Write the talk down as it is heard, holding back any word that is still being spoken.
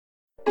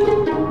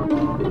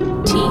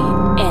TNKR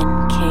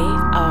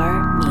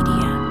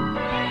Media.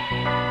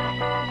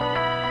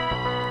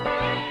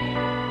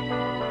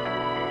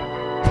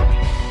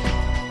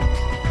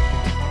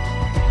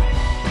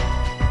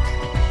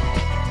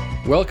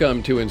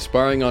 Welcome to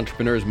Inspiring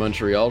Entrepreneurs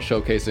Montreal,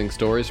 showcasing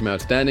stories from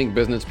outstanding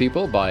business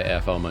people by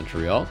FL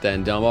Montreal.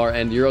 Dan Delmar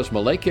and Euros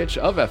Malekic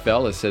of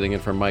FL is sitting in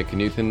for Mike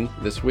Newton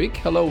this week.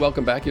 Hello,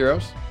 welcome back,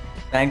 Euros.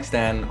 Thanks,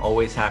 Dan.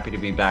 Always happy to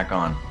be back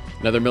on.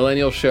 Another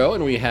millennial show,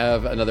 and we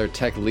have another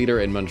tech leader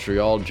in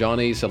Montreal, John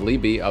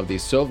Saliby of the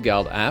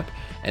Sauvegarde app.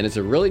 And it's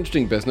a really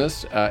interesting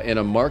business in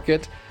a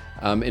market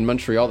in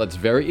Montreal that's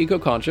very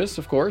eco-conscious,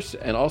 of course,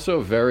 and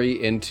also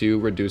very into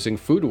reducing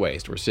food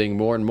waste. We're seeing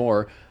more and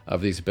more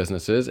of these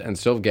businesses, and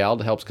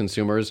Sauvegarde helps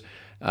consumers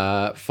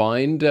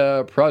find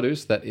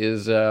produce that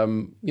is,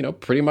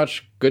 pretty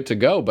much good to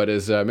go, but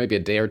is maybe a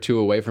day or two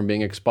away from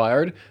being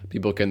expired.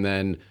 People can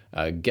then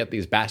get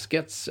these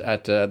baskets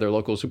at their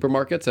local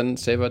supermarkets and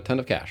save a ton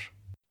of cash.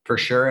 For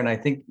sure. And I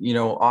think,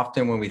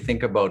 often when we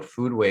think about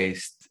food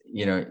waste,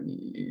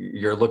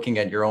 you're looking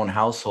at your own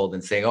household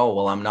and saying, oh,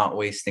 well, I'm not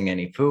wasting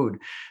any food,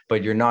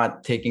 but you're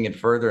not taking it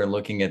further and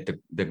looking at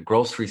the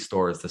grocery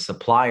stores, the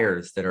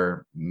suppliers that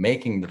are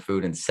making the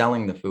food and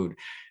selling the food.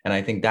 And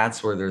I think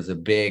that's where there's a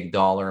big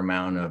dollar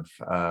amount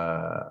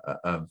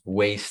of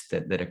waste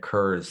that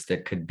occurs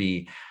that could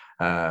be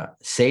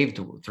saved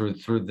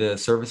through the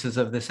services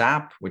of this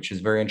app, which is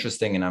very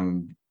interesting. And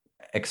I'm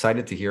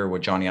excited to hear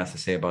what Johnny has to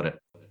say about it.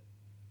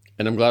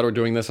 And I'm glad we're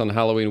doing this on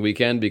Halloween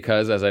weekend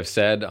because, as I've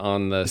said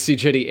on the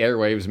CJD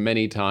airwaves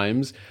many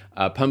times,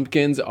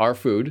 pumpkins are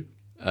food.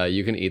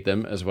 You can eat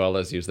them as well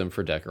as use them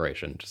for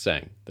decoration. Just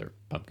saying,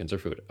 pumpkins are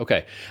food.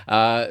 Okay,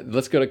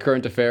 let's go to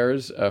current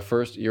affairs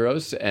first,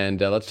 Euros, and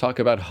let's talk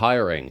about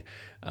hiring.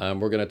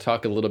 We're going to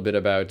talk a little bit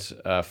about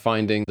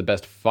finding the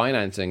best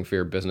financing for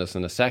your business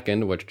in a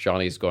second, which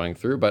Johnny's going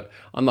through. But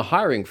on the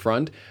hiring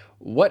front,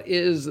 what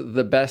is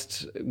the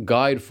best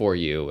guide for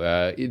you?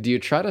 Do you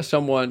try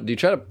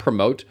to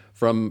promote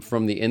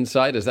from the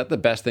inside? Is that the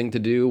best thing to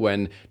do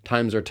when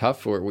times are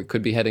tough or we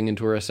could be heading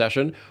into a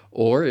recession?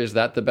 Or is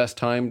that the best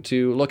time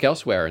to look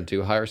elsewhere and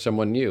to hire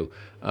someone new?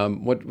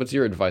 What's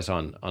your advice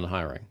on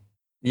hiring?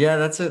 Yeah,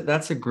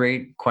 that's a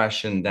great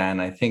question,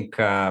 Dan. I think,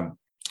 there's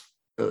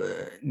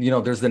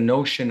the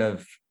notion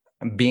of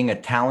being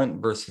a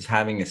talent versus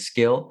having a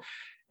skill.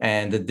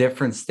 And the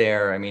difference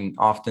there, I mean,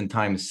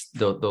 oftentimes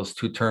those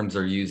two terms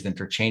are used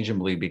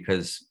interchangeably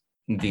because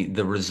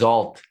the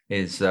result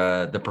is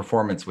the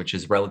performance, which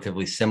is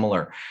relatively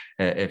similar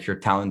if you're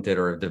talented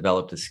or have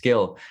developed a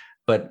skill.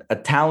 But a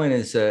talent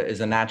is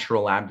a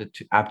natural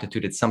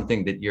aptitude. It's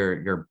something that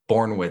you're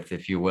born with,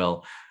 if you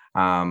will.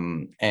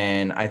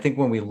 And I think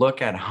when we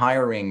look at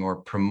hiring or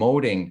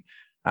promoting,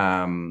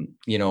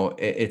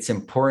 it's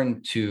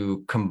important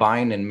to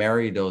combine and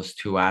marry those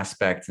two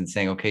aspects and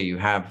saying, okay, you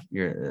have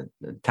your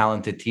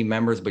talented team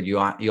members, but you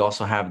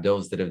also have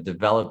those that have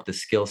developed the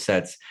skill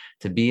sets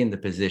to be in the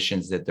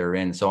positions that they're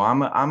in. So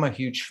I'm a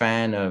huge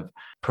fan of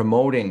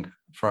promoting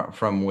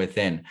from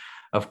within.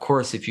 Of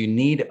course, if you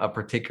need a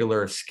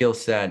particular skill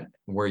set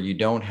where you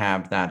don't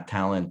have that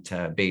talent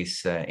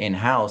base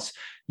in-house,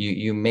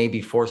 you may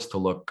be forced to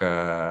look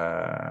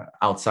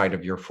outside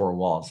of your four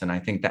walls. And I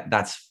think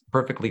that's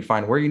perfectly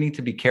fine. Where you need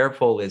to be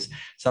careful is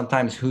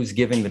sometimes who's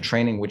giving the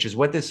training, which is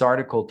what this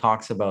article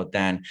talks about,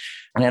 Dan.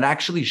 And it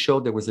actually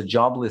showed there was a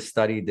jobless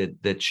study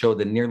that showed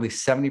that nearly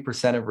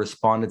 70% of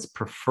respondents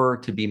prefer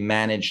to be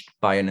managed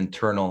by an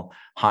internal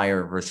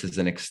hire versus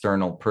an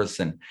external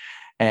person.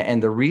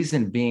 And the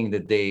reason being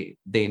that they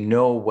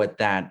know what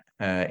that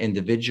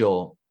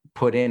individual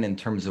put in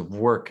terms of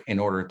work in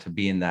order to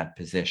be in that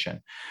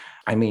position.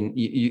 I mean,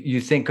 you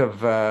think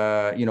of,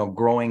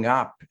 growing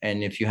up,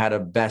 and if you had a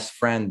best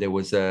friend that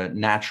was a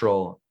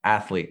natural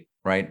athlete,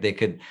 right? They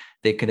could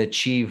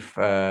achieve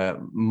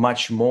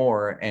much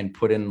more and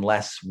put in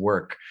less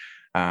work.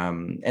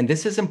 And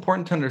this is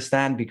important to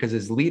understand because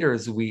as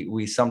leaders,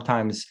 we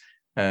sometimes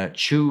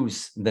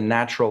choose the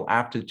natural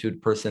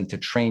aptitude person to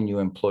train new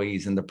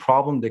employees. And the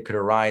problem that could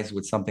arise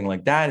with something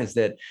like that is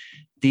that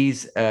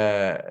these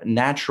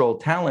natural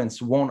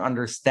talents won't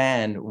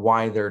understand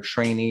why their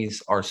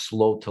trainees are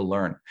slow to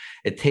learn.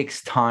 It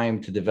takes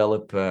time to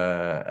develop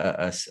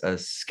a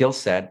skill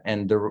set,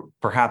 and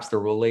perhaps the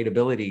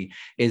relatability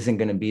isn't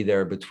going to be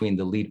there between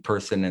the lead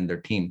person and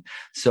their team.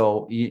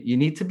 So you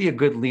need to be a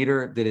good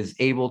leader that is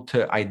able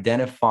to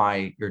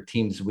identify your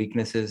team's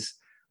weaknesses,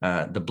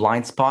 the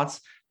blind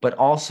spots, but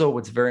also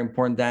what's very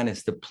important, Dan,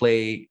 is to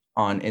play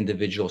on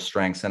individual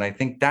strengths. And I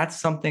think that's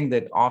something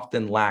that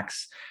often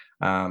lacks.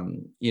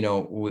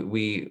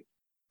 We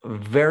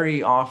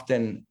very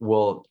often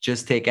will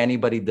just take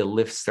anybody that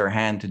lifts their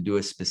hand to do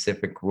a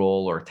specific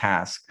role or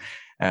task.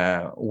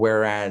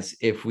 Whereas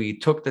if we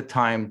took the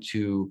time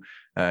to,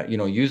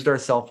 used our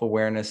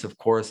self-awareness, of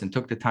course, and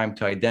took the time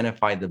to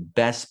identify the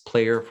best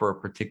player for a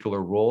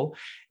particular role,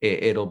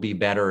 it'll be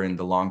better in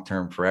the long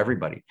term for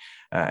everybody.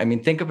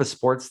 Think of a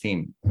sports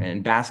team.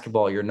 In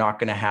basketball, you're not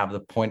going to have the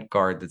point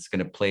guard that's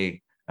going to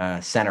play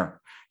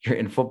center. you're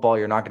in football,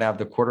 you're not going to have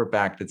the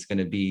quarterback that's going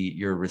to be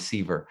your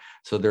receiver.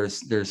 So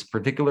there's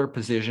particular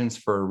positions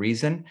for a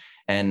reason,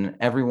 and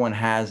everyone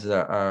has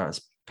a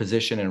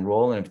position and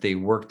role. And if they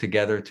work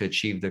together to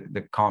achieve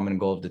the common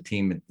goal of the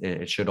team,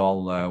 it should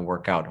all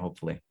work out,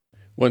 hopefully.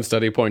 One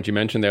study point you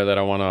mentioned there that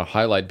I want to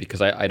highlight,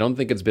 because I don't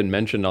think it's been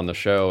mentioned on the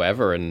show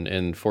ever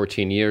in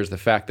 14 years, the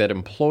fact that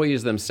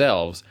employees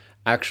themselves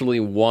actually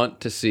want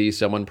to see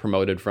someone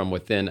promoted from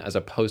within as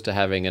opposed to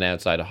having an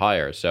outside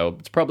hire. So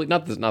it's probably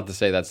not to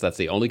say that's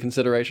the only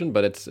consideration,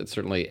 but it's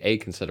certainly a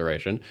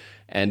consideration.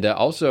 And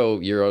also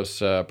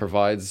Euros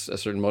provides a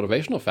certain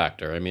motivational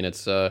factor. I mean,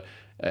 it's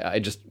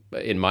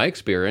in my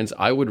experience,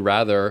 I would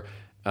rather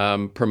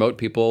promote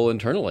people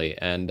internally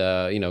and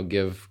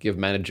give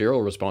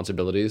managerial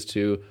responsibilities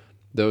to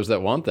those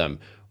that want them.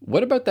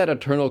 What about that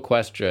eternal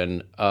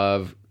question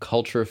of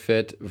culture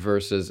fit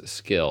versus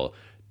skill?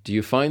 Do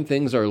you find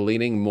things are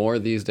leaning more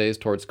these days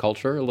towards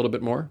culture a little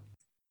bit more?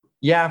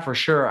 Yeah, for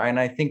sure. And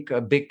I think a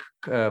big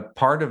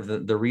part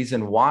of the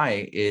reason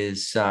why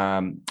is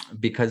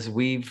because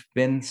we've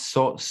been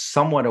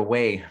somewhat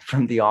away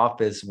from the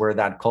office where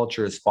that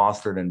culture is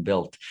fostered and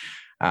built.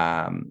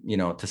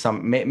 To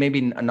some, maybe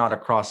not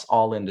across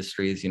all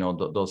industries,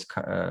 those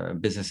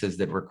businesses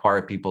that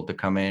require people to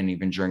come in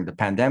even during the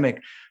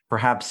pandemic,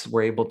 perhaps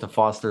were able to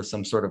foster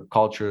some sort of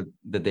culture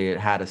that they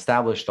had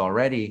established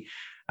already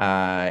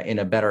in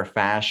a better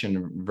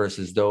fashion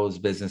versus those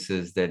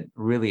businesses that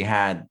really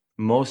had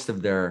most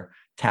of their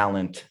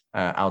talent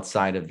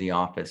outside of the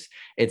office.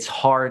 It's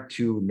hard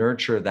to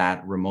nurture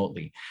that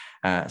remotely.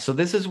 So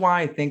this is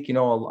why I think, a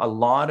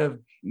lot of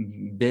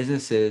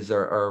businesses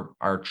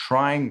are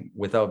trying,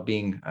 without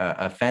being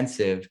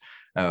offensive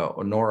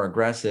nor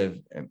aggressive,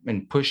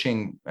 in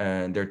pushing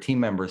their team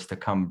members to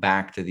come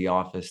back to the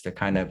office to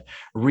kind of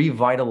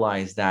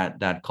revitalize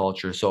that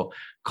culture. So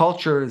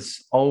culture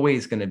is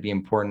always going to be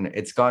important.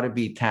 It's got to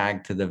be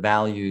tagged to the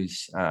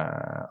values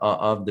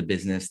of the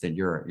business that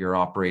you're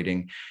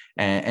operating,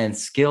 and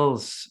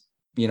skills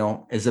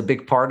is a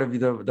big part of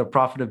the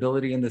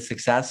profitability and the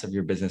success of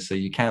your business. So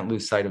you can't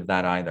lose sight of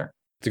that either.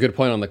 It's a good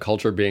point on the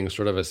culture being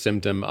sort of a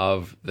symptom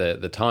of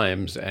the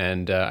times,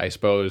 and I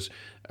suppose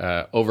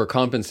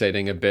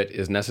overcompensating a bit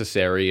is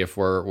necessary if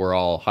we're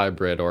all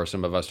hybrid, or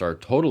some of us are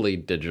totally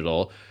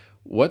digital.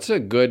 What's a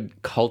good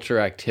culture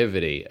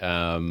activity?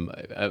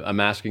 I'm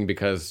asking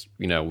because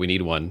we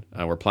need one.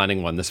 We're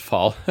planning one this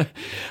fall.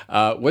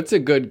 What's a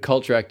good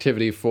culture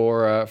activity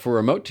for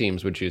remote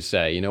teams? Would you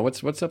say?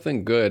 What's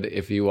something good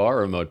if you are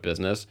a remote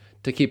business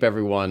to keep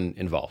everyone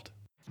involved?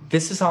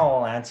 This is how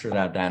I'll answer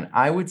that, Dan.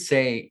 I would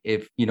say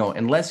if,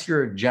 unless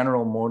you're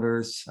General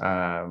Motors,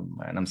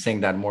 and I'm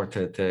saying that more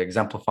to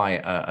exemplify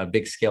a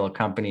big scale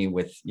company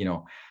with,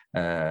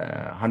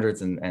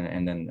 hundreds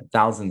and then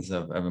thousands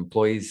of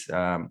employees,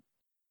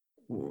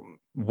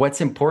 what's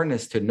important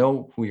is to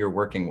know who you're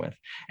working with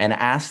and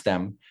ask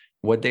them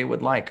what they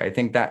would like. I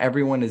think that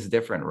everyone is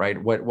different,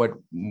 right? What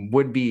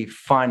would be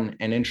fun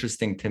and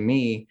interesting to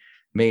me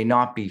may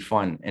not be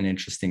fun and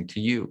interesting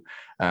to you.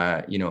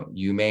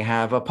 You may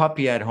have a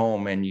puppy at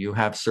home and you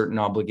have certain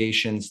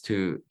obligations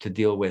to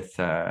deal with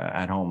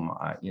at home.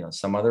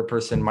 Some other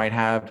person might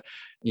have,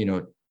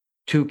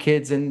 2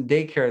 kids in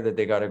daycare that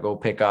they got to go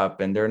pick up,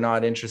 and they're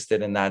not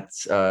interested in that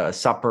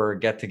supper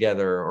get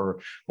together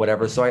or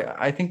whatever. So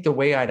I think the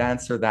way I'd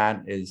answer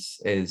that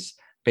is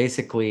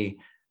basically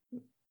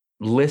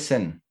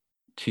listen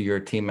to your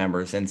team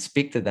members and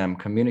speak to them,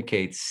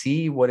 communicate,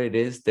 see what it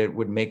is that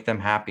would make them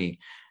happy.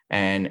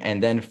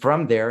 And then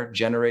from there,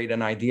 generate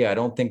an idea. I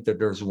don't think that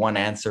there's one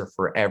answer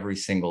for every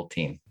single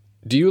team.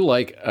 Do you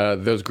like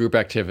those group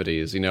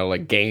activities,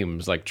 like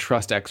games, like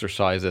trust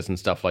exercises and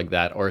stuff like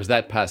that? Or is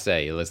that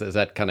passé? Is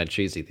that kind of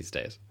cheesy these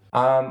days?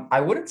 I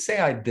wouldn't say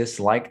I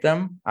dislike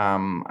them.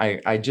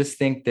 I just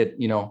think that,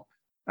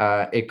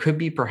 it could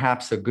be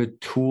perhaps a good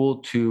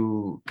tool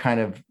to kind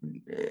of,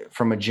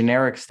 from a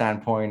generic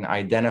standpoint,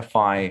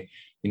 identify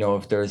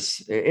if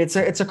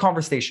it's a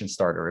conversation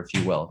starter, if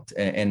you will,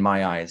 in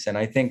my eyes. And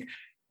I think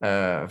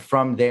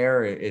from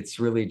there, it's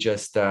really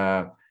just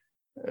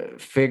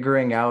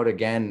figuring out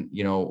again,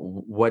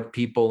 what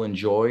people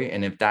enjoy,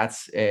 and if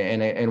that's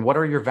and what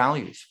are your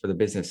values for the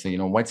business. So,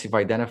 once you've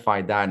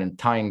identified that and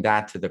tying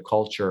that to the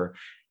culture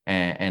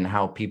and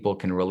how people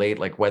can relate,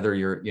 like whether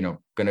you're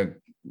going to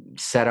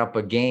set up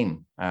a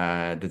game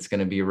that's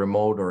going to be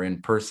remote or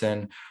in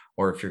person,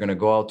 or if you're going to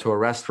go out to a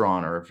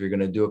restaurant, or if you're going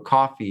to do a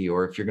coffee,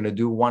 or if you're going to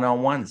do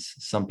one-on-ones.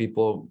 Some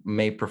people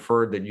may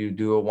prefer that you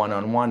do a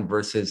one-on-one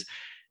versus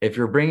if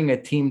you're bringing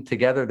a team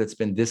together that's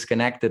been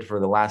disconnected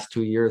for the last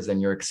 2 years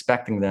and you're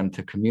expecting them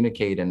to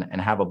communicate and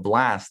have a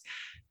blast,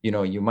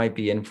 you might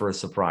be in for a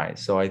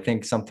surprise. So I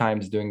think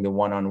sometimes doing the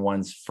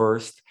one-on-ones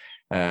first,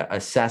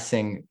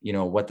 assessing,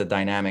 what the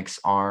dynamics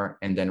are,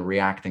 and then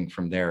reacting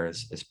from there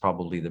is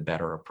probably the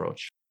better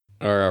approach.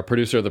 Our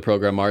producer of the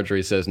program,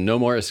 Marjorie, says, no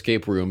more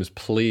escape rooms,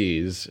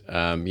 please.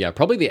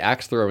 Probably the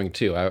axe throwing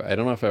too. I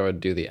don't know if I would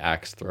do the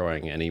axe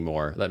throwing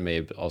anymore. That may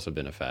have also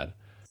been a fad.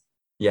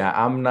 Yeah,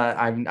 I'm not.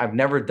 I've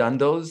never done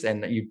those,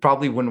 and you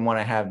probably wouldn't want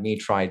to have me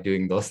try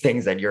doing those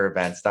things at your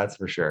events. That's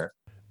for sure.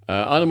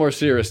 On a more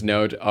serious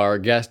note, our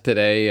guest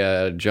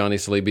today, Johnny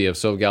Saliby of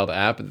Sauvegarde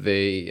app,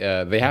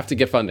 they have to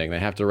get funding. They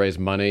have to raise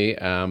money.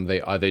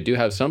 They do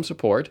have some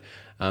support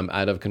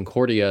out of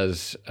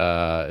Concordia's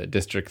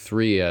District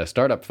 3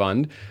 startup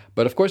fund.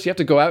 But of course, you have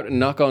to go out and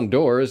knock on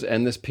doors.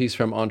 And this piece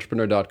from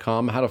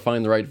entrepreneur.com, how to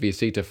find the right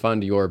VC to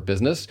fund your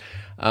business.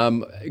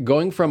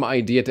 Going from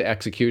idea to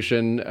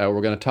execution,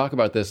 we're going to talk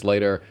about this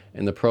later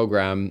in the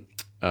program.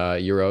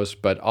 Euros,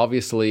 but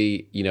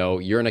obviously,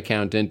 you're an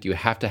accountant. You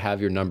have to have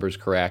your numbers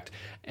correct,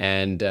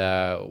 and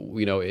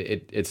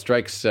it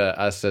strikes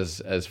us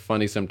as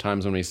funny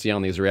sometimes when we see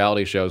on these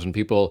reality shows when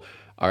people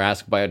are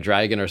asked by a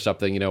dragon or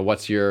something.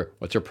 What's your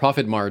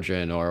profit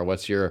margin, or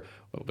what's your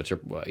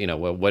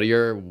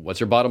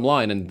bottom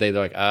line, and they're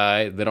like,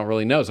 they don't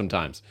really know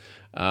sometimes.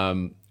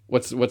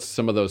 What's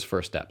some of those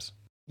first steps?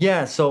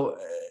 Yeah. So,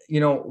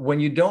 when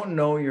you don't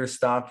know your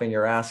stuff and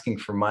you're asking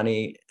for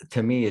money,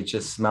 to me, it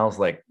just smells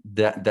like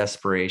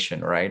desperation,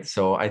 right?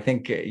 So I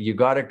think you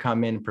got to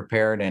come in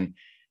prepared and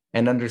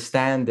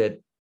understand that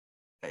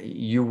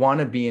you want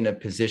to be in a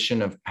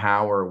position of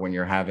power when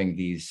you're having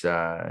these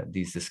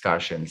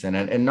discussions,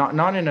 and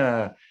not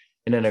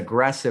in an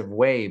aggressive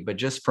way, but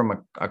just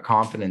from a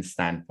confidence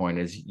standpoint,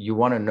 is you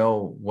want to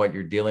know what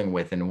you're dealing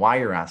with and why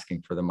you're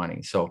asking for the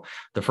money. So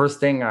the first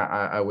thing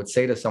I would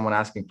say to someone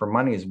asking for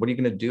money is, what are you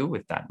going to do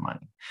with that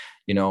money?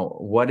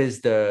 What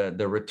is the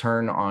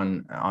return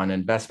on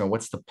investment?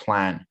 What's the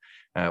plan?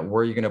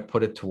 Where are you going to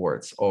put it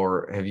towards?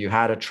 Or have you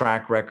had a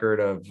track record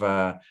of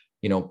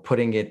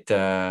putting it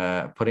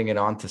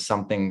onto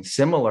something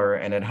similar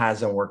and it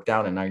hasn't worked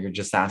out, and now you're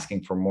just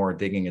asking for more,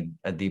 digging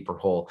a deeper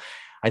hole?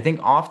 I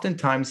think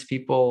oftentimes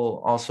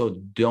people also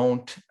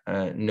don't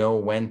know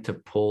when to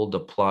pull the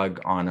plug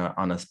on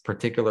a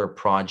particular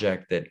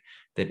project that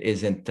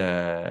isn't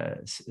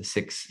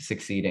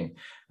succeeding.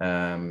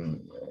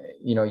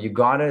 You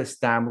got to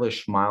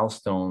establish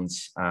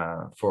milestones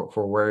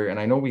for where,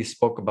 and I know we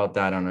spoke about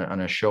that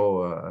on a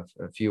show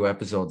a few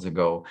episodes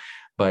ago,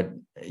 but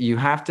you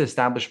have to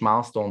establish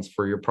milestones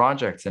for your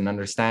projects and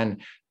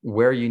understand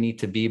where you need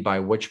to be by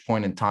which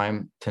point in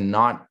time to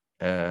not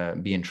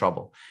be in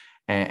trouble.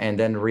 And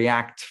then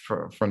react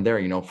from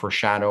there,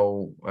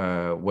 foreshadow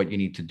what you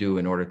need to do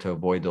in order to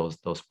avoid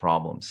those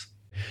problems.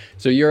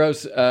 So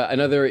Euros,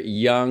 another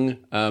young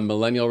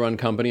millennial-run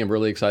company. I'm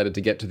really excited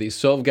to get to the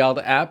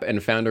Sauvegarde app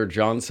and founder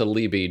John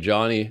Saliby.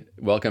 Johnny,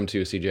 welcome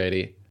to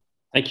CJD.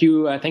 Thank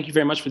you. Thank you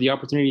very much for the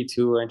opportunity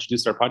to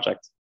introduce our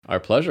project. Our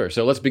pleasure.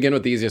 So let's begin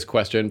with the easiest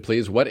question,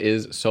 please. What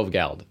is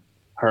Sauvegarde?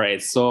 All right.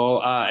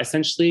 So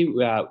essentially,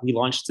 we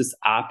launched this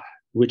app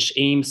which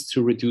aims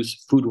to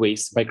reduce food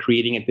waste by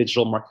creating a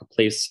digital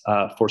marketplace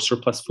for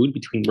surplus food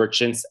between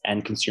merchants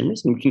and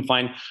consumers. And we can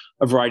find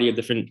a variety of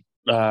different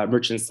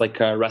merchants like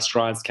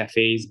restaurants,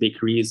 cafes,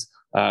 bakeries,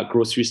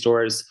 grocery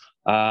stores.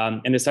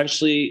 And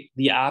essentially,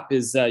 the app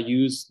is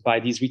used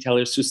by these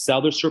retailers to sell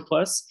their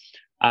surplus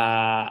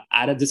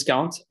at a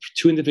discount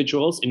to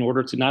individuals in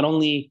order to not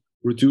only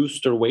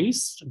reduce their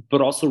waste, but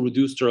also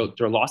reduce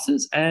their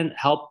losses and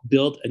help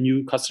build a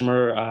new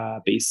customer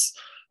base.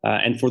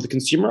 And for the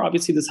consumer,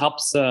 obviously, this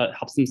helps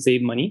them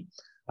save money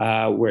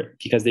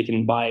because they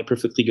can buy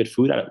perfectly good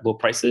food at low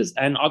prices.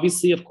 And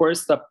obviously, of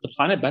course, the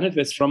planet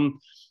benefits from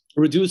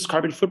reduced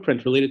carbon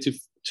footprint related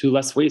to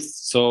less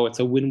waste. So it's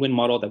a win-win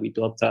model that we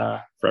built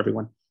for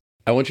everyone.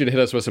 I want you to hit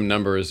us with some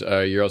numbers.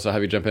 You'll also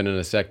have you jump in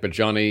a sec. But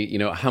Johnny,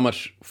 how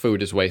much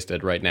food is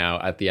wasted right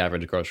now at the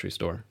average grocery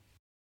store?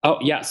 Oh,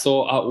 yeah.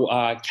 So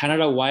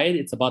Canada-wide,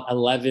 it's about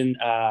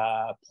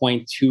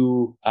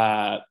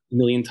 11.2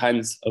 million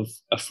tons of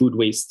food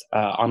waste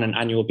on an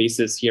annual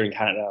basis here in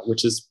Canada,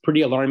 which is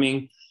pretty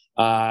alarming,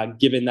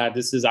 given that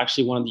this is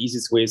actually one of the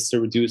easiest ways to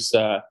reduce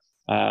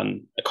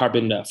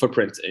carbon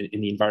footprint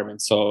in the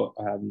environment. So,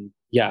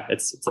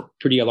 it's a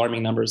pretty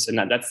alarming numbers. And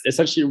that's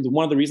essentially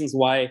one of the reasons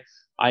why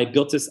I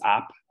built this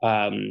app.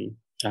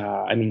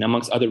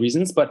 Amongst other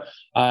reasons, but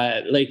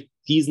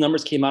these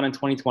numbers came out in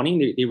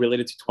 2020. They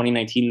related to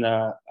 2019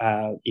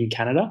 in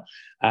Canada,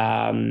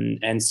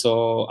 and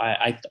so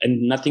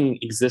and nothing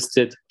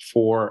existed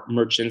for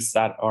merchants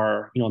that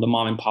are the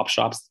mom and pop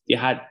shops. We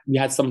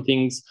had some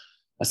things,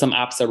 some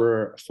apps that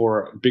were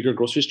for bigger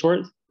grocery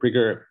stores,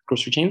 bigger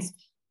grocery chains,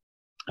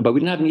 but we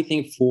didn't have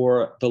anything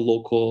for the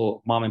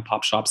local mom and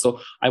pop shop. So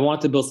I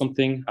wanted to build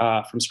something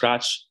from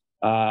scratch.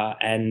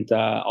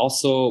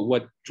 Also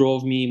what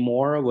drove me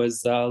more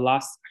was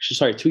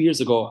 2 years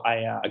ago,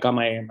 I got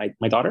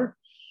my daughter,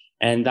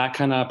 and that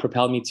kind of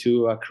propelled me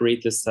to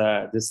create this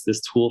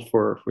tool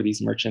for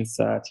these merchants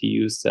to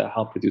use to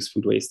help reduce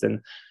food waste.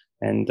 And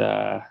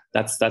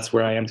that's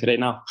where I am today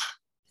now.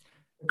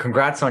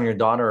 Congrats on your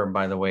daughter,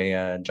 by the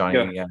way,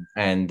 Johnny. Yeah.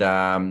 And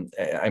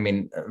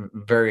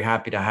very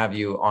happy to have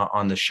you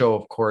on the show,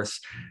 of course.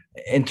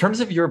 In terms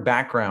of your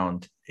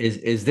background,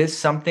 is this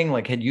something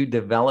had you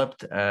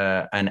developed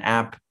an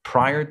app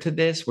prior to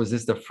this? Was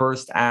this the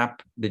first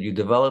app that you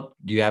developed?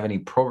 Do you have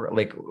any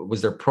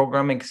was there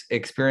programming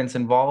experience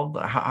involved?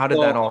 How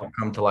did that all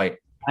come to light?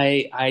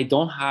 I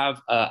don't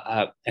have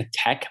a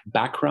tech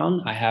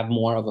background. I have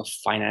more of a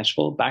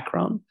financial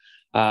background.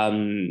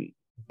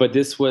 But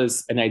this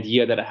was an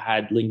idea that I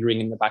had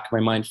lingering in the back of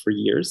my mind for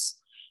years.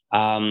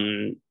 I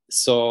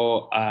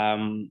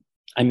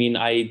mean,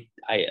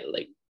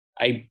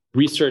 I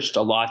researched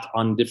a lot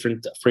on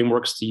different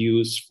frameworks to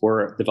use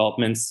for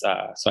developments.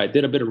 So I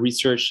did a bit of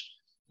research,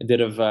 a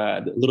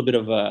little bit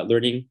of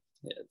learning.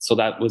 So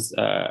that was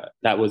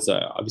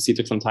obviously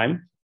took some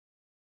time.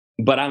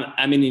 But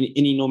I'm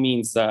in no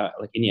means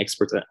like any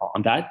expert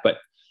on that. But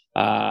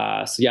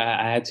so yeah,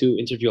 I had to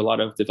interview a lot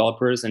of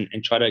developers and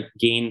try to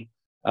gain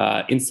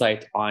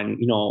insight on,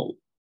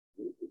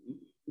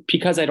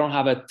 because I don't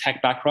have a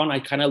tech background, I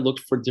kind of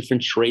looked for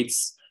different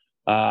traits,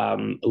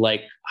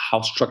 like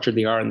how structured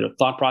they are in their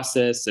thought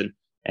process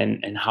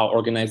and how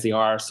organized they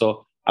are.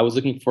 So I was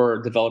looking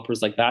for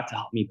developers like that to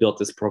help me build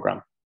this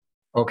program.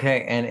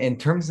 Okay. And in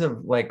terms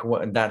of like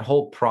that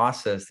whole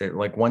process, that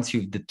like once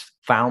you've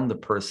found the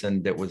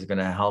person that was going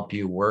to help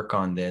you work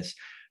on this,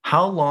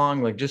 how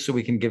long, like just so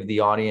we can give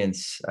the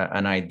audience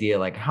an idea,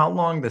 like how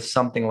long does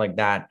something like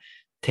that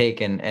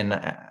take? And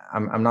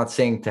I'm not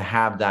saying to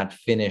have that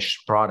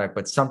finished product,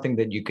 but something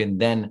that you can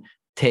then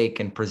take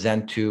and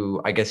present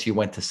to, I guess you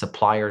went to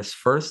suppliers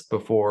first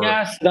before.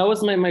 Yes, that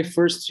was my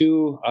first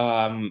two,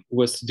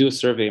 was to do a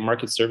survey,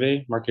 market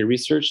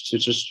research, to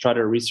just try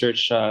to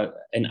research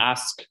and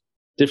ask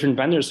different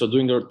vendors. So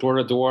doing the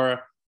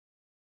door-to-door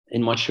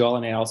in Montreal,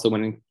 and I also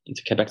went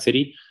into Quebec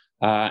City,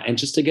 and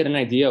just to get an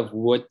idea of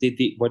what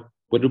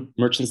do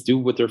merchants do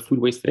with their food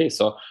waste today.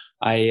 So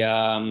I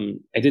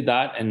did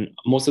that, and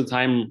most of the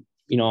time,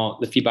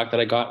 the feedback that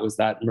I got was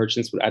that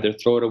merchants would either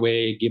throw it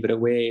away, give it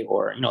away,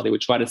 or they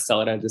would try to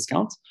sell it at a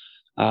discount,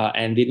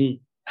 and they didn't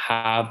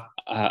have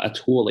a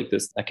tool like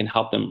this that can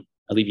help them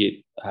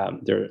alleviate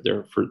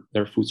their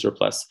food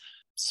surplus.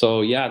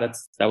 So yeah,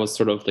 that was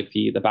sort of like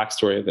the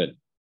backstory of it.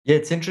 Yeah,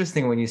 it's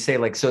interesting when you say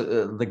like, so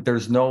like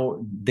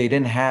they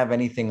didn't have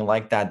anything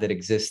like that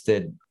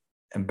existed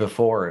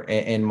before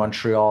in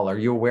Montreal. Are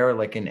you aware,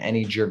 like in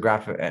any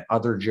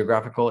other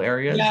geographical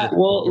areas? Yeah,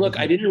 well, look,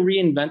 I didn't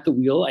reinvent the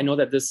wheel. I know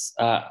that this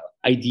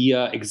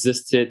idea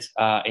existed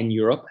in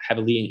Europe,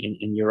 heavily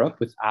in Europe,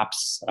 with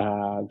apps,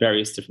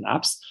 various different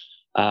apps.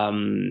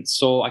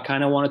 So I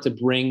kind of wanted to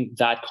bring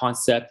that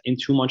concept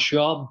into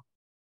Montreal,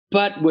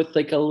 but with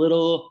like a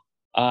little,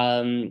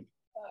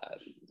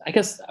 I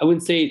guess I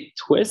wouldn't say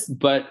twist,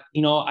 but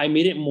I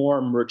made it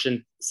more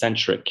merchant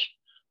centric.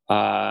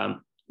 Because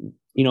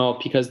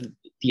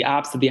the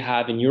apps that they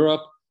have in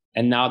Europe,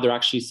 and now they're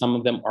actually, some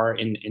of them are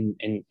in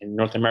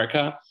North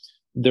America.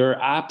 Their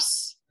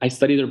apps, I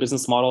studied their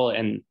business model,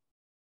 and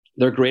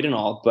they're great and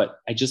all, but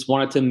I just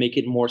wanted to make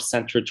it more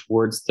centered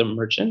towards the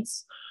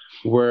merchants,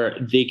 where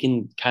they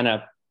can kind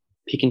of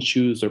pick and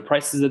choose their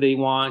prices that they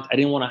want. I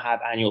didn't want to have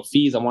annual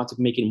fees. I wanted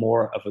to make it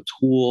more of a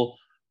tool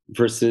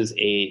versus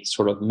a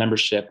sort of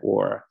membership,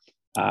 or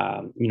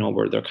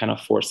where they're kind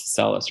of forced to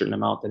sell a certain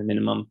amount at a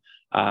minimum.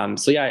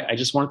 So yeah, I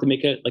just wanted to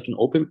make it like an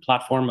open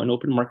platform, an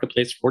open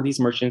marketplace for these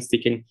merchants. They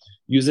can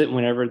use it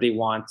whenever they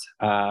want.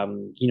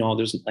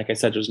 There's, like I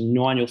said, there's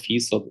no annual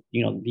fees, so they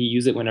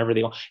use it whenever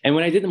they want. And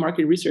when I did the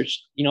market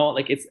research,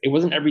 it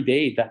wasn't every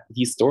day that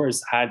these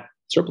stores had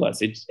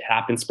surplus. It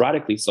happened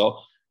sporadically. So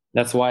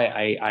that's why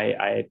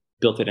I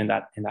built it in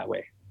that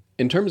way.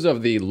 In terms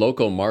of the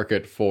local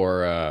market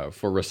for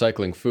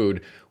recycling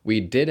food, we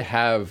did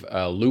have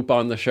Loop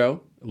on the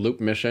show,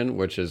 Loop Mission,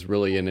 which is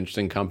really an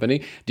interesting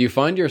company. Do you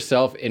find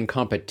yourself in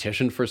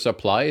competition for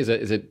supply? Is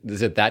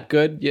it that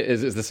good?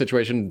 Is the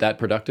situation that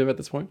productive at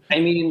this point? I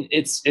mean,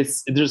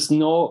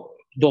 the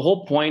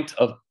whole point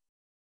of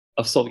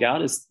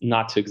Sauvegarde is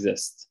not to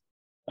exist.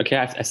 Okay,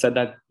 I said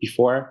that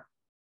before.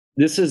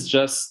 This is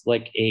just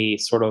like a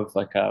sort of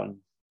like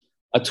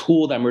a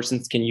tool that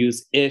merchants can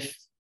use if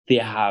they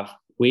have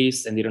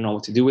waste and they don't know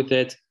what to do with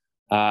it.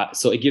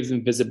 So it gives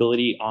them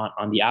visibility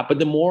on the app. But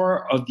the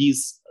more of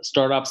these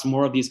startups,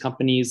 more of these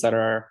companies that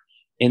are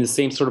in the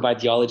same sort of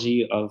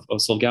ideology of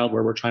Sauvegarde,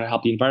 where we're trying to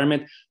help the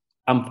environment,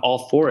 I'm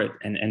all for it.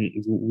 And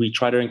we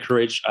try to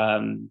encourage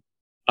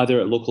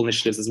other local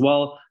initiatives as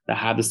well that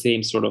have the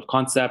same sort of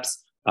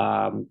concepts,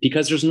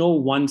 because there's no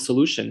one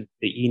solution.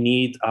 That you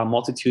need a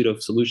multitude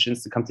of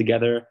solutions to come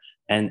together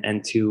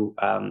and to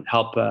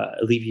help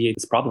alleviate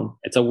this problem.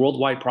 It's a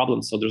worldwide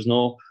problem, so there's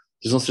no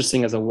such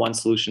thing as a one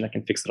solution that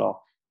can fix it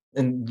all.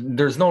 And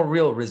there's no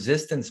real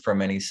resistance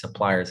from any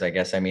suppliers, I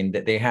guess. I mean,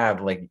 they have,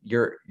 like,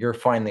 you're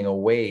finding a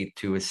way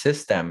to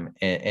assist them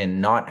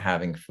in not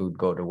having food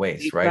go to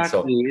waste,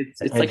 exactly. Right?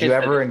 So it's like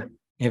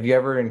have you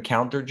ever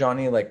encountered,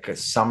 Johnny, like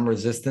some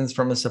resistance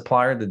from a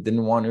supplier that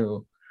didn't want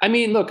to? I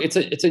mean, look, it's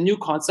a new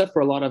concept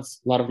for a lot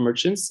of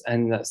merchants,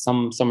 and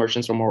some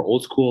merchants are more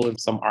old school and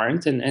some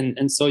aren't,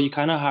 and so you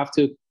kind of have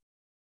to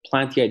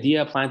plant the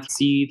idea, plant the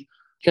seed,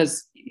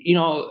 because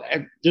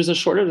there's a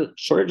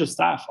shortage of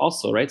staff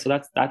also, right? So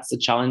that's the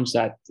challenge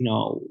that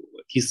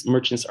these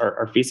merchants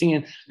are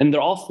facing, and they're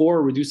all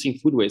for reducing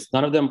food waste.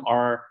 None of them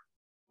are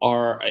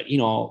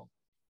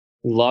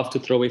love to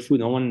throw away food.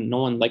 No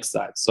one likes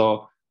that.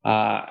 So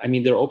I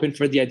mean, they're open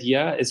for the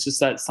idea. It's just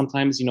that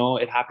sometimes,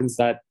 it happens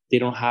that they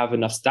don't have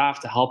enough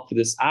staff to help for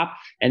this app.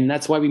 And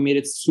that's why we made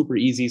it super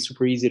easy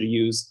to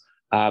use.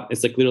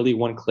 It's like literally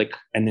one click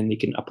and then they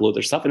can upload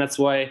their stuff. And that's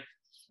why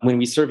when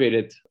we surveyed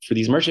it for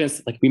these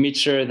merchants, like we made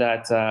sure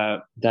that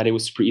that it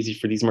was super easy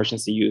for these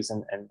merchants to use.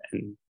 And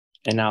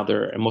now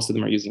most of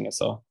them are using it.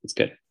 So it's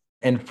good.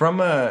 And from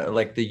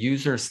the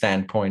user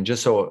standpoint,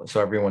 just so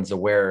everyone's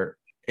aware,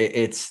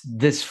 it's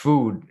this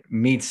food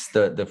meets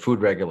the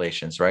food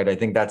regulations, right? I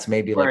think that's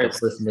maybe like a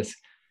person.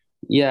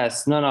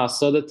 Yes, no.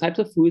 So the types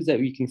of foods that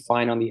we can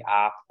find on the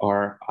app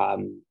are,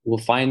 we'll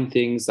find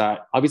things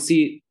that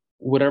obviously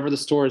whatever the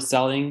store is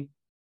selling,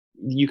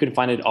 you can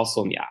find it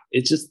also in the app.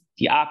 It's just,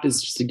 the app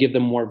is just to give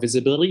them more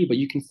visibility, but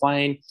you can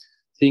find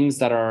things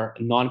that are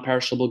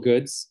non-perishable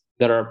goods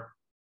that are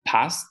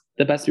past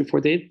the best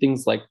before date,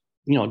 things like,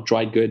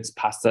 dried goods,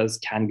 pastas,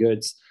 canned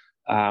goods,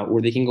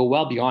 where they can go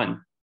well beyond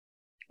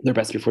their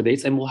best before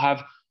dates. And we'll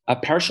have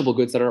perishable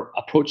goods that are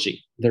approaching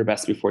their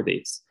best before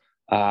dates.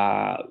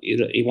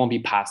 It won't be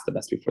past the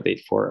best before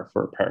date for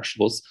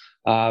perishables.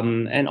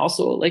 And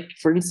also, like,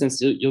 for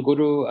instance, you'll go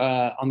to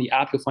on the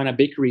app, you'll find a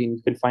bakery and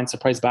you can find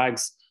surprise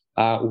bags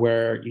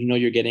where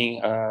you're getting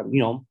a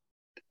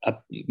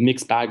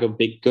mixed bag of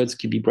baked goods.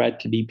 Could be bread,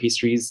 could be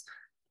pastries.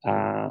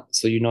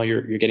 So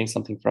you're getting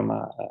something from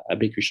a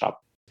bakery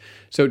shop.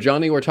 So,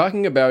 Johnny, we're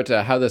talking about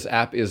how this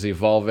app is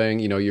evolving.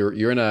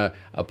 You're in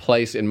a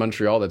place in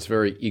Montreal that's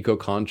very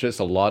eco-conscious.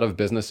 A lot of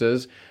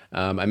businesses.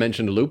 I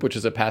mentioned Loop, which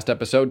is a past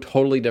episode,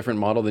 totally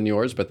different model than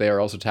yours, but they are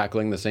also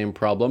tackling the same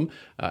problem.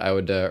 I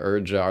would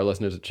urge our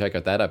listeners to check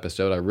out that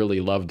episode. I really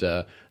loved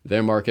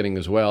their marketing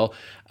as well.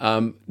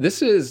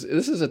 This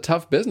is a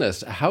tough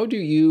business. How do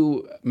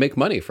you make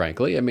money,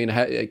 frankly? I mean,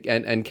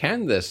 and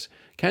can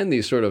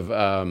these sort of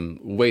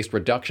waste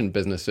reduction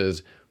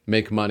businesses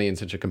make money in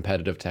such a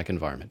competitive tech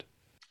environment?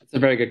 It's a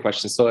very good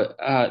question. So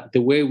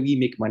the way we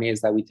make money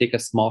is that we take a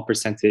small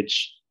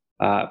percentage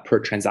per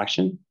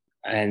transaction,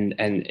 and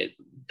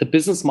the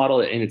business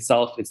model in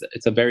itself,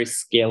 it's a very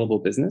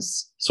scalable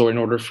business. So in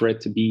order for it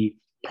to be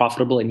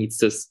profitable, it needs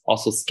to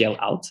also scale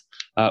out,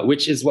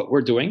 which is what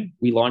we're doing.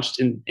 We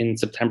launched in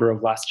September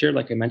of last year,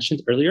 like I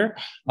mentioned earlier.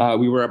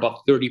 We were about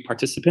 30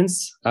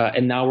 participants,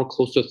 and now we're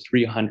close to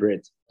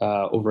 300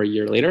 over a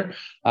year later.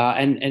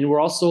 And we're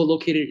also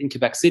located in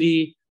Quebec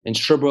City, in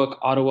Sherbrooke,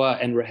 Ottawa,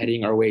 and we're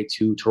heading our way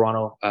to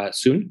Toronto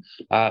soon.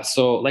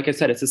 So like I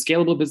said, it's a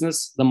scalable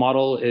business. The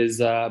model is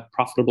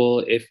profitable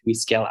if we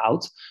scale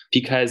out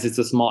because it's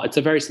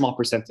a very small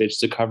percentage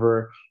to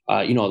cover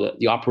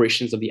the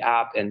operations of the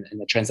app and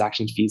the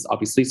transaction fees,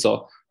 obviously.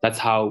 So that's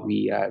how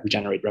we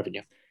generate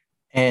revenue.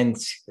 And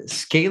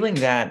scaling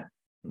that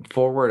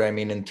forward, I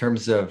mean, in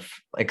terms of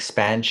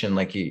expansion,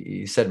 like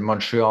you said,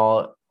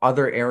 Montreal,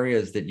 other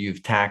areas that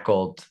you've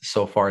tackled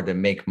so far that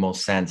make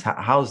most sense.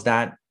 How's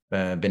that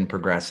been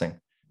progressing?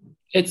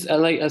 It's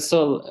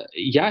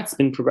it's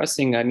been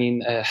progressing. I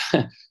mean,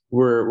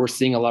 we're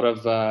seeing a lot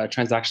of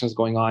transactions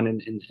going on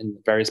in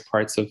various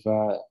parts of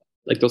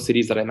those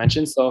cities that I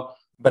mentioned. So,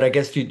 but I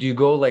guess do you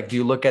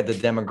look at the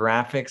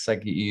demographics?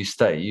 Like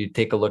you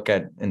take a look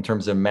at, in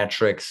terms of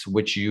metrics,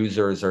 which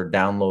users are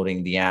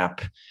downloading the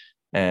app,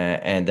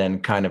 and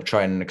then kind of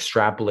try and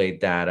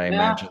extrapolate that, I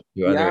imagine,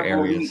 to other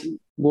areas.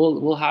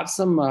 We'll have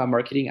some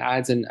marketing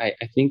ads, and I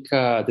think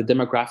the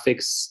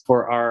demographics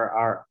for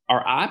our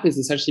app is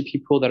essentially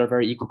people that are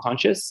very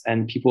eco-conscious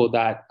and people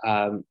that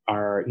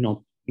are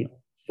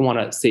want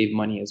to save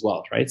money as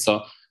well, right?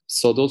 So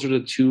those are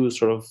the two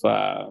sort of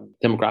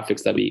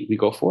demographics that we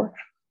go for,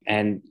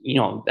 and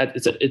that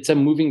it's a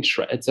moving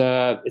it's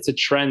a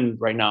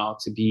trend right now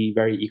to be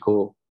very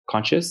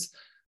eco-conscious,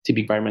 to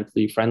be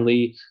environmentally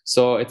friendly.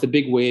 So it's a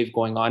big wave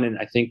going on, and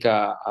I think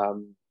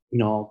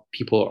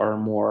people are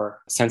more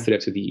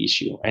sensitive to the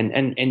issue.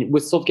 And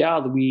with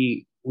Sauvegarde,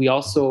 we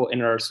also,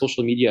 in our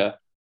social media,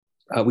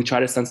 we try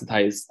to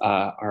sensitize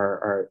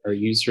our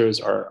users,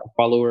 our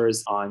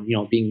followers on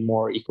being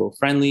more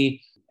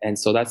eco-friendly. And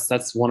so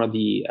that's one of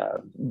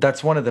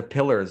the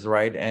pillars,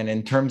 right? And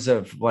in terms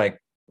of like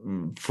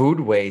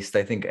food waste,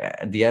 I think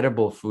the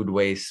edible food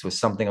waste was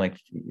something like,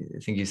 I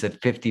think you said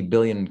 50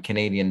 billion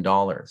Canadian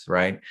dollars,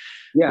 right?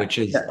 Yeah, which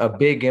is a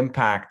big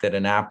impact that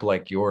an app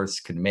like yours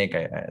could make.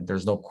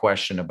 There's no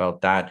question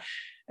about that.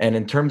 And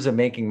in terms of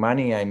making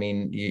money, I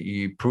mean,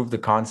 you prove the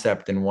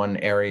concept in one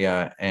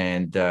area,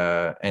 and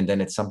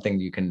then it's something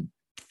you can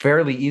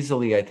fairly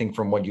easily, I think,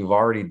 from what you've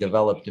already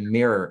developed,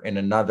 mirror in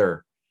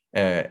another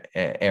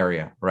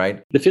area,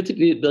 right? The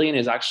 50 billion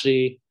is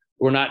actually,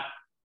 we're not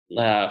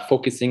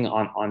focusing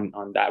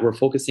on that. We're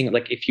focusing,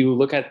 like, if you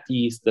look at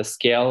the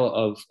scale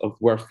of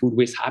where food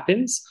waste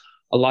happens,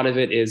 a lot of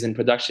it is in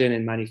production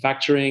and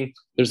manufacturing.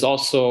 There's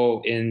also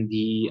in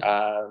the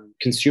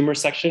consumer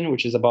section,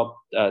 which is about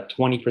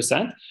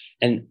 20%.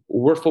 And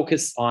we're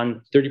focused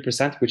on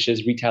 30%, which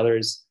is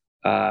retailers,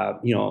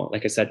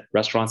 like I said,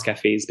 restaurants,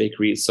 cafes,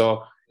 bakeries.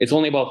 So it's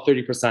only about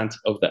 30%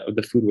 of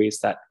the food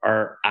waste that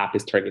our app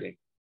is targeting.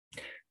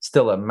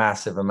 still a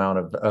massive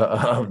amount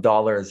of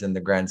dollars in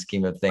the grand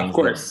scheme of things.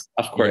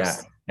 Of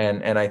course. Yeah.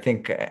 And I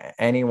think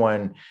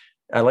anyone,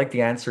 I like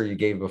the answer you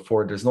gave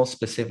before. There's no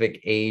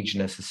specific age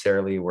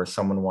necessarily where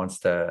someone wants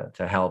to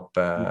help.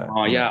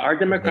 Our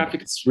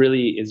demographic is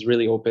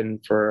really open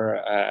for,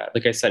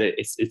 like I said,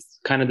 it's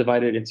kind of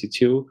divided into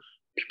two: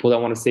 people that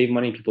want to save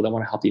money, people that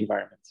want to help the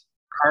environment.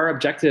 Our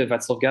objective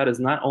at Sauvegarde is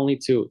not only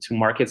to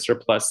market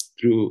surplus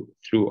through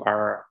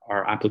our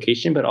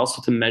application, but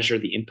also to measure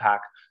the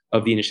impact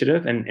of the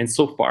initiative. And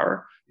so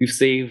far, we've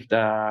saved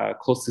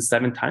close to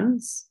 7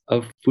 tons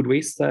of food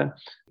waste.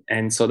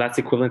 And so that's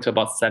equivalent to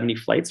about 70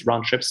 flights,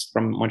 round trips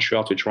from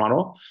Montreal to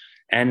Toronto.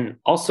 And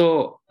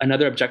also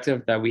another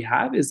objective that we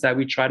have is that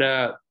we try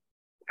to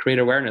create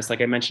awareness,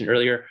 like I mentioned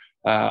earlier,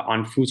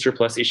 on food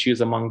surplus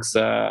issues amongst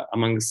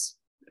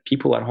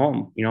people at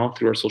home,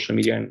 through our social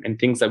media and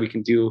things that we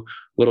can do,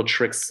 little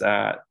tricks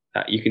that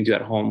you can do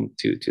at home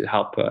to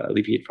help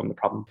alleviate from the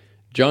problem.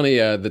 Johnny,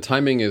 the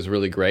timing is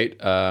really great.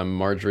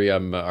 Marjorie,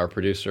 our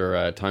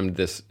producer, timed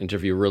this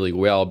interview really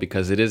well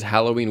because it is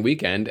Halloween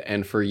weekend.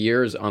 And for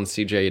years on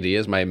CJAD,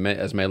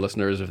 as my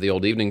listeners of the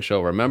old evening show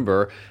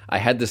remember, I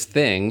had this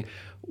thing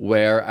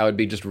where I would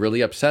be just really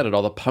upset at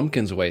all the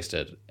pumpkins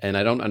wasted. And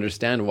I don't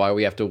understand why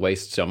we have to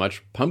waste so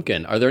much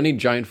pumpkin. Are there any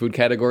giant food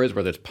categories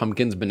where there's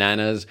pumpkins,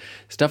 bananas,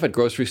 stuff at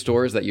grocery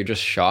stores that you're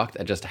just shocked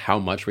at just how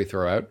much we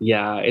throw out?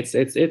 Yeah,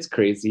 it's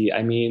crazy.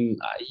 I mean,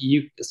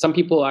 some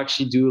people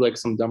actually do like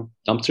some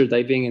dumpster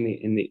diving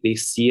and they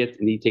see it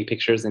and they take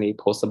pictures and they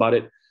post about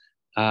it.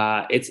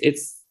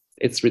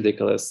 It's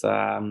ridiculous,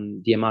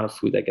 the amount of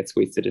food that gets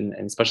wasted, and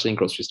especially in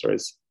grocery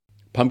stores.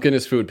 Pumpkin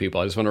is food, people.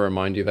 I just want to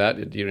remind you that,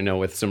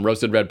 with some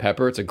roasted red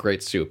pepper, it's a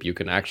great soup. You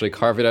can actually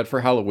carve it out for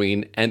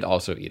Halloween and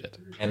also eat it.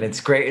 And it's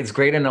great. It's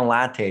great in a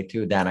latte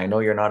too, Dan. I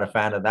know you're not a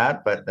fan of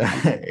that, but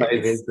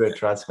it is good.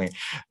 Trust me.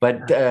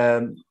 But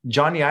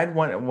Johnny, I had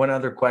one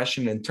other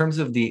question in terms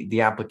of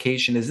the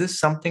application. Is this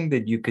something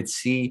that you could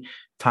see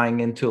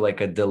tying into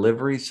like a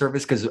delivery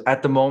service? Because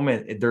at the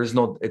moment, it's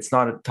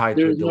not tied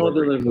to a delivery. There's no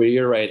delivery.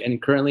 You're right. And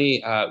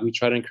currently, we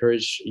try to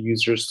encourage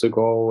users to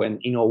go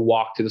and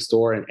walk to the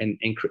store, and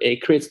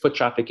it creates foot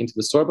traffic into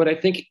the store. But I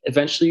think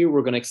eventually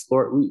we're going to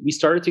explore. We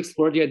started to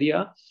explore the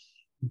idea,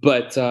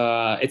 but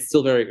it's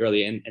still very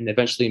early, and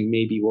eventually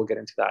maybe we'll get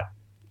into that.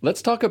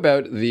 Let's talk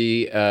about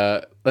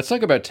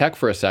tech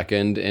for a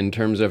second in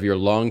terms of your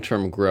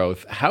long-term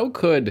growth. How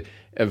could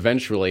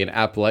eventually an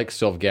app like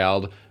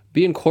Sauvegarde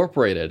be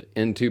incorporated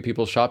into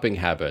people's shopping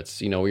habits?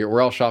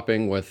 We're all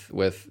shopping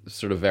with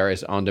sort of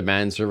various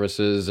on-demand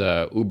services,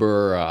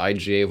 Uber,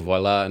 IGA,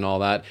 Voila, and all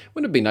that.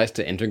 Wouldn't it be nice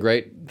to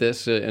integrate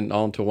this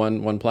all into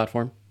one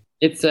platform?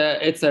 It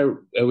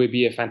would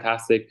be a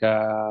fantastic,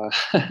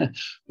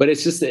 but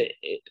it's just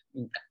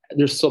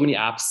there's so many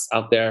apps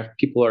out there.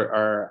 People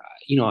are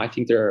I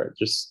think they're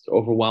just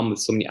overwhelmed with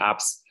so many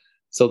apps.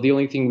 So the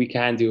only thing we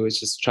can do is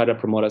just try to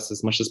promote us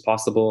as much as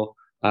possible.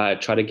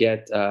 Try to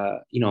get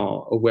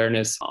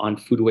awareness on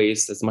food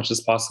waste as much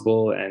as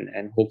possible,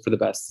 and hope for the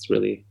best,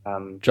 really.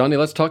 Johnny,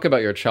 let's talk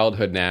about your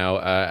childhood now.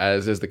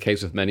 As is the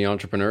case with many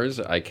entrepreneurs,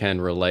 I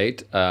can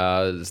relate.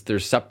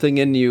 There's something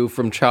in you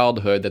from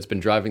childhood that's been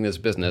driving this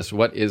business.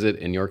 What is it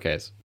in your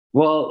case?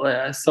 Well,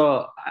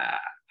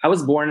 I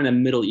was born in a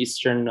Middle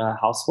Eastern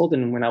household,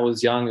 and when I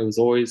was young, it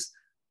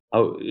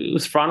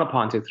was frowned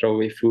upon to throw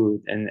away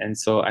food, and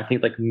so I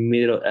think like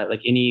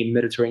any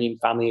Mediterranean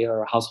family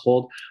or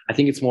household, I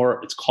think it's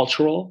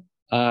cultural.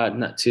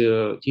 Not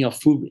to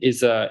food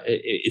is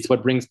it's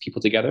what brings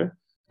people together,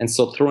 and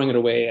so throwing it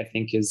away, I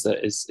think, is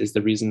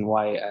the reason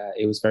why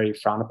it was very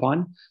frowned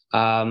upon.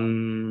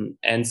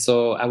 And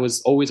so I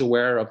was always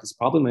aware of this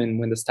problem, and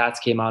when the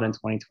stats came out in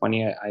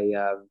 2020,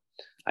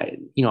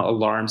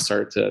 alarms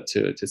started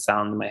to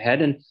sound in my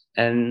head,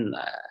 and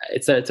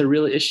it's a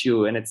real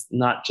issue, and it's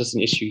not just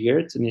an issue here;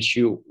 it's an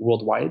issue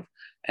worldwide.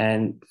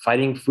 And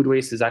fighting food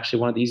waste is actually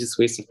one of the easiest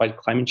ways to fight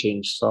climate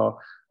change. So,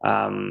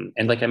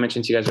 and like I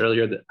mentioned to you guys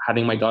earlier, that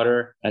having my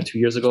daughter 2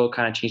 years ago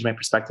kind of changed my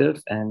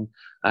perspective, and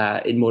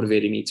it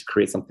motivated me to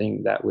create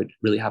something that would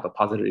really have a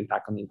positive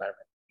impact on the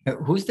environment.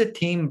 Who's the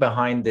team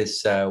behind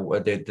this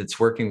that's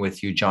working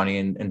with you, Johnny,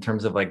 in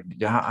terms of like,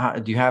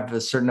 do you have a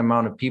certain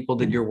amount of people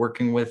that you're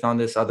working with on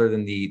this other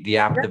than the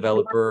app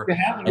developer?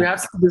 We have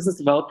some business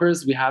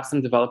developers. We have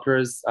some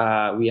developers.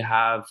 We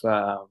have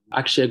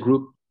actually a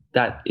group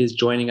that is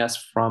joining us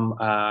from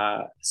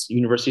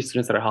university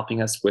students that are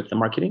helping us with the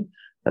marketing,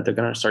 that they're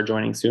going to start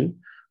joining soon.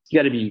 You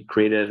got to be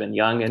creative and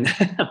young, and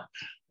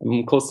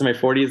I'm close to my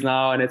 40s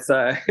now, and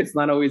it's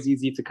not always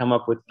easy to come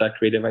up with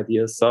creative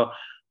ideas.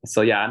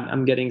 So yeah,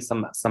 I'm getting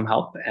some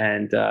help,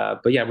 and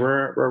but yeah,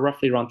 we're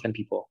roughly around 10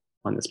 people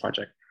on this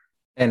project.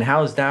 And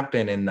how's that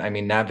been? And I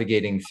mean,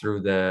 navigating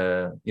through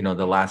the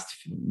last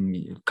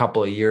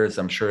couple of years,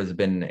 I'm sure has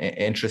been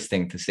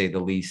interesting to say the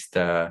least.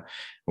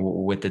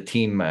 With the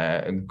team,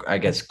 I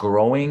guess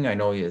growing. I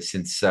know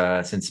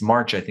since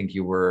March, I think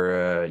you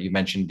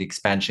mentioned the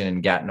expansion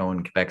in Gatineau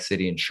and Quebec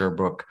City and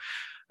Sherbrooke.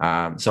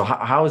 So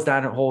how has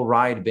that whole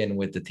ride been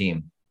with the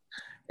team?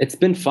 It's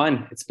been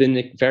fun. It's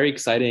been very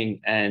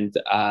exciting, and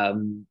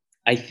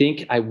I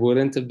think I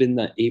wouldn't have been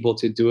able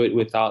to do it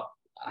without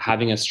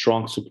having a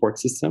strong support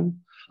system.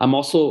 I'm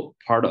also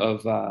part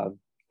of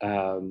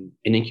an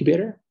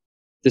incubator,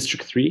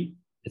 District 3.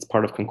 It's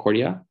part of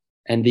Concordia,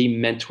 and they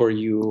mentor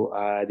you.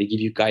 They give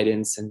you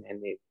guidance, and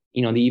they,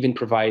 they even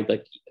provide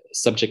like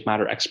subject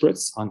matter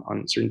experts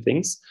on certain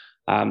things.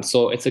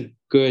 So it's a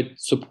good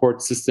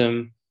support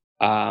system.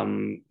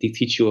 They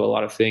teach you a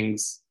lot of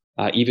things.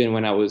 Even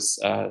when I was,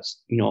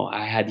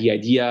 I had the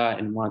idea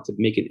and wanted to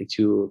make it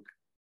into,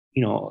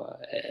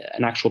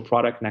 an actual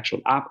product, an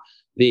actual app.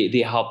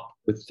 They help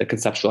with the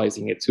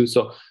conceptualizing it too.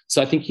 So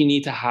I think you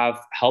need to have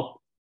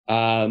help.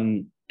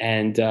 And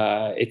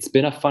it's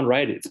been a fun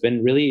ride. It's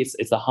been really,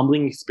 it's a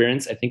humbling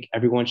experience. I think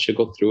everyone should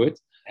go through it.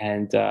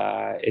 And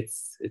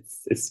it's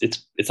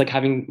like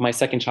having my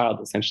second child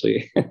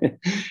essentially.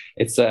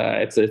 It's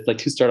like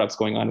two startups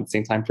going on at the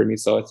same time for me.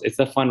 So it's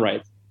a fun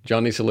ride.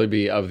 Johnny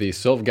Saliby of the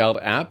Sauvegarde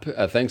app.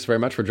 Thanks very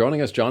much for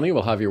joining us, Johnny.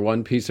 We'll have your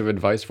one piece of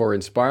advice for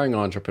inspiring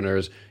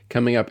entrepreneurs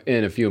coming up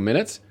in a few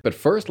minutes. But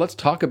first, let's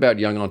talk about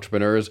young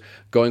entrepreneurs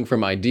going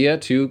from idea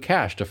to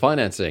cash to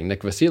financing.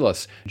 Nick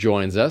Vassilas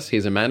joins us.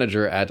 He's a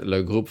manager at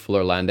Le Groupe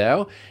Fuller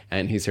Landau,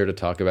 and he's here to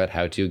talk about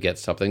how to get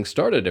something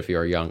started if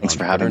you're a young Thanks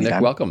entrepreneur. for having me, Nick,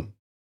 Dan. welcome.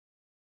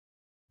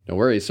 No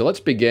worries. So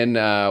let's begin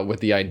with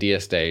the idea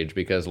stage,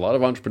 because a lot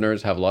of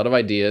entrepreneurs have a lot of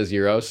ideas.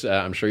 Euros,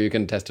 I'm sure you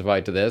can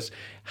testify to this.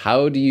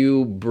 How do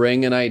you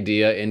bring an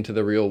idea into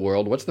the real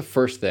world? What's the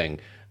first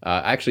thing?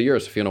 Actually,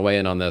 Euros, if you want to weigh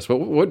in on this,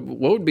 what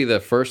would be the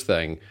first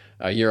thing?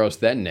 Euros,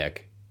 then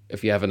Nick.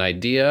 If you have an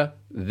idea,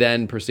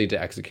 then proceed to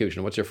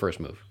execution. What's your first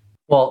move?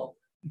 Well,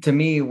 to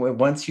me,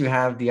 once you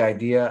have the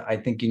idea, I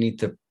think you need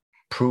to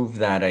prove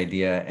that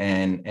idea.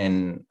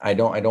 And I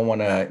don't want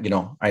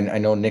to, I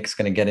know Nick's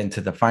going to get into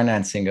the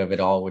financing of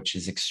it all, which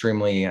is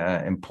extremely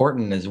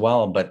important as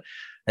well. But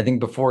I think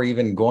before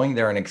even going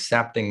there and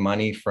accepting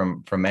money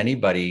from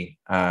anybody,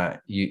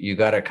 you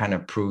got to kind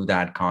of prove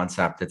that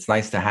concept. It's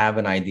nice to have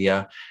an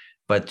idea,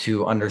 but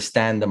to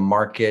understand the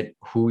market,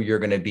 who you're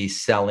going to be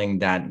selling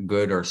that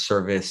good or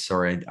service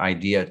or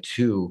idea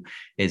to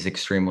is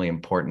extremely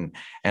important.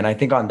 And I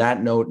think on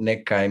that note,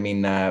 Nick, I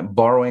mean,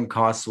 borrowing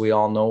costs, we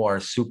all know,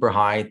 are super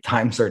high.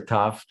 Times are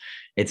tough.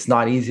 It's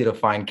not easy to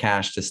find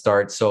cash to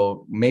start.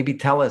 So maybe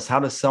tell us, how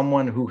does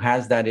someone who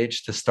has that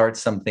itch to start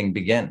something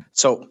begin?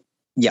 So,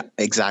 yeah,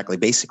 exactly.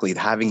 Basically,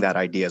 having that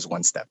idea is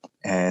one step,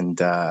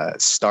 and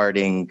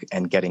starting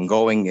and getting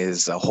going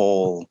is a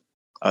whole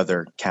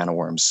other can of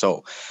worms.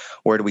 So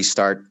where do we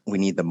start? We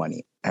need the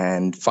money.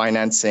 And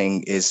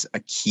financing is a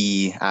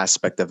key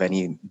aspect of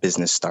any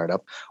business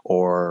startup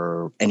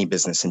or any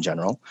business in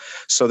general.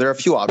 So there are a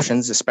few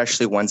options,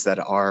 especially ones that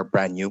are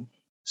brand new,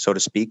 so to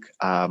speak.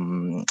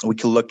 We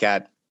can look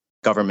at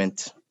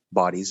government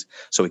bodies.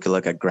 So we could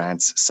look at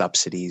grants,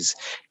 subsidies,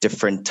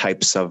 different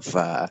types of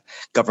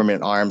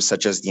government arms,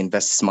 such as the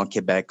Investissement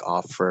Québec,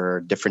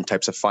 offer different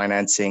types of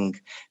financing,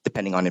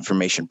 depending on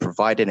information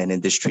provided and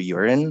industry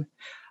you're in.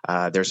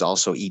 There's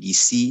also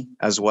EDC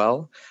as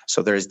well.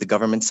 So there's the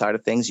government side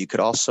of things. You could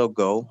also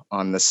go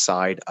on the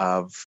side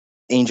of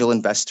angel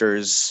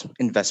investors,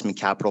 investment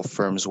capital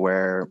firms,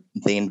 where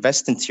they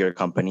invest into your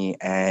company,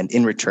 and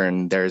in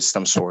return, there's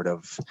some sort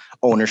of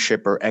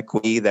ownership or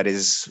equity that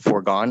is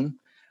foregone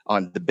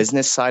on the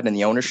business side and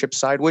the ownership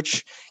side,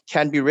 which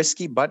can be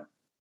risky, but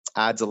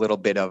adds a little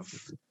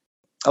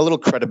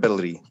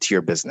credibility to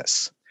your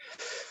business.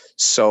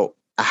 So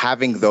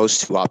having those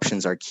two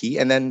options are key.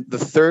 And then the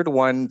third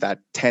one that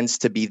tends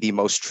to be the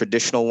most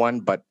traditional one,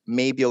 but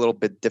maybe a little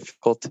bit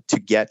difficult to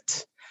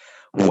get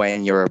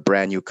when you're a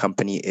brand new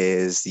company,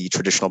 is the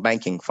traditional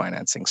banking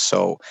financing.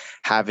 So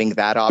having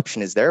that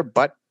option is there,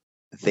 but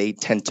they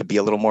tend to be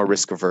a little more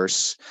risk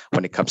averse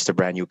when it comes to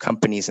brand new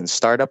companies and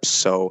startups.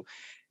 So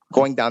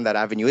going down that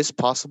avenue is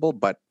possible,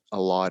 but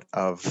a lot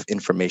of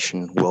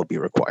information will be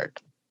required.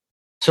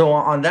 So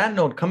on that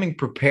note, coming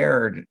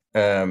prepared,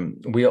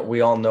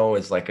 we all know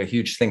is like a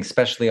huge thing,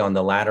 especially on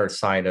the latter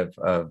side of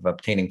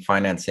obtaining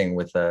financing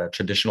with a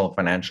traditional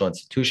financial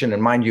institution.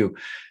 And mind you,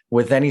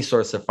 with any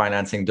source of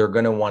financing, they're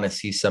going to want to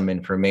see some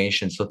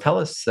information. So tell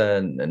us,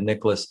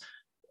 Nicholas,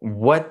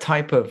 what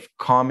type of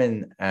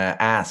common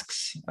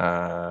asks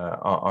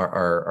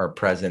are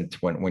present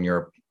when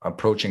you're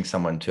approaching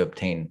someone to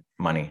obtain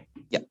money?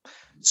 Yeah.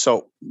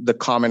 So the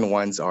common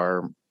ones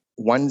are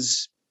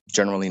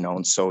generally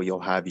known. So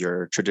you'll have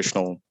your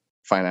traditional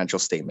financial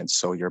statements.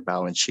 So your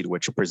balance sheet,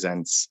 which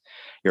presents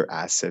your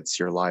assets,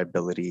 your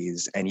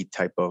liabilities, any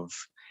type of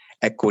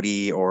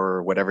equity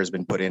or whatever has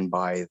been put in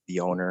by the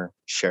owner,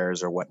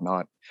 shares or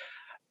whatnot.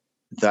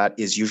 That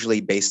is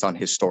usually based on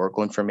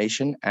historical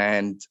information.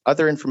 And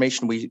other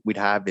information we'd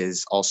have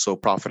is also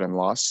profit and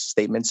loss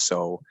statements.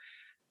 So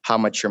how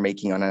much you're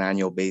making on an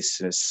annual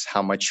basis,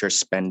 how much you're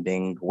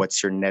spending,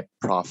 what's your net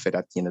profit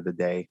at the end of the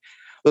day.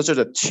 Those are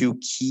the two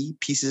key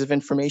pieces of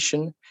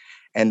information.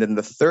 And then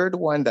the third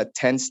one that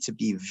tends to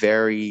be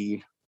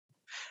very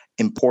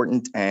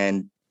important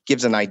and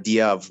gives an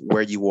idea of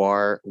where you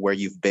are, where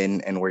you've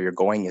been, and where you're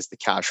going is the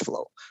cash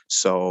flow.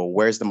 So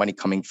where's the money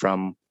coming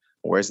from?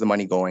 Where's the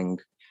money going?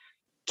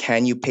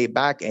 can you pay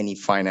back any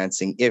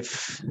financing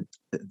if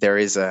there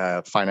is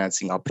a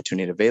financing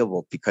opportunity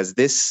available? Because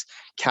this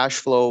cash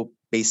flow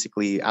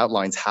basically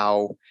outlines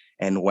how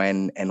and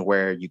when and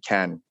where you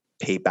can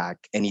pay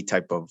back any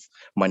type of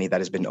money that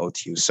has been owed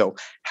to you. So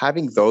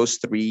having those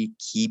three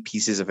key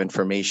pieces of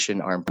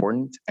information are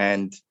important.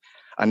 And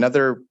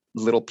another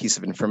little piece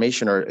of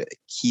information or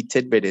key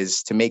tidbit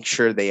is to make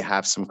sure they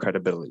have some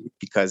credibility,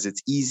 because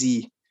it's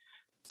easy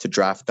to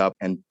draft up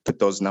and put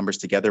those numbers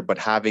together, but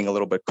having a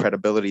little bit of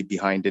credibility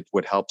behind it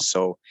would help.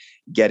 So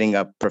getting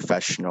a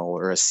professional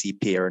or a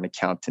CPA or an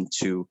accountant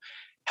to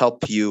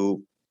help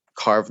you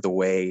carve the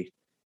way,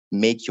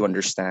 make you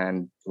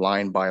understand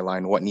line by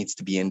line what needs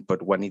to be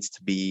input, what needs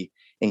to be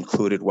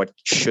included, what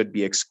should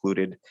be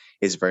excluded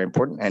is very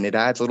important. And it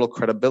adds a little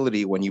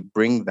credibility when you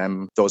bring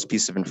them those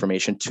pieces of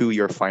information to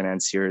your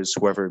financiers,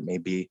 whoever it may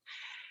be.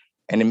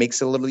 And it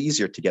makes it a little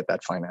easier to get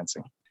that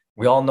financing.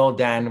 We all know,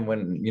 Dan,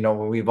 when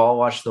we've all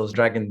watched those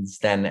Dragon's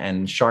Den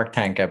and Shark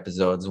Tank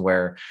episodes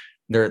where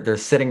they're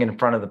sitting in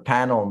front of the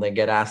panel and they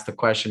get asked a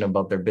question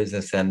about their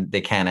business and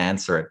they can't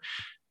answer it.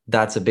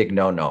 That's a big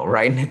no-no,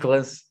 right,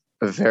 Nicholas?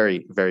 A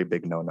very, very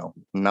big no-no.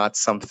 Not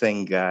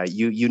something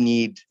you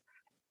need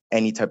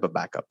any type of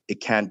backup. It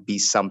can't be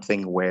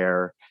something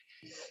where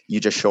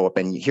you just show up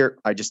and here,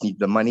 I just need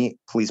the money,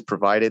 please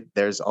provide it.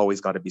 There's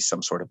always got to be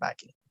some sort of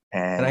backing.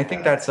 And I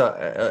think that's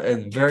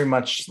a very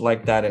much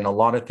like that in a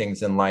lot of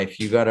things in life.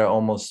 You got to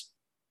almost,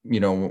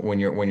 when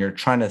you're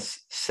trying to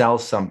sell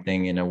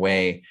something in a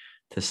way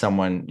to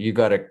someone, you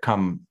got to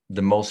come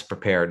the most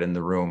prepared in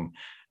the room,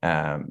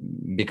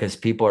 because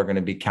people are going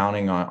to be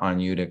counting on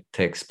you to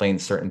explain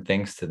certain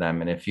things to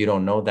them. And if you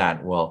don't know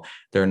that, well,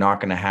 they're not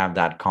going to have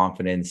that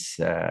confidence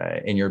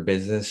in your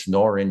business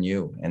nor in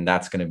you. And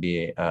that's going to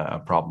be a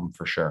problem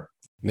for sure.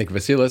 Nick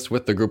Vassilas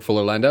with the Groupe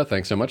Fuller Landau.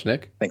 Thanks so much,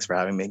 Nick. Thanks for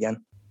having me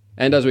again.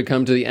 And as we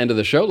come to the end of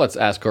the show, let's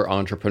ask our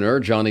entrepreneur,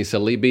 Johnny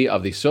Saliby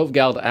of the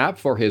Sauvegarde app,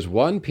 for his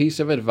one piece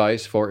of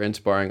advice for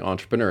inspiring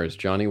entrepreneurs.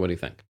 Johnny, what do you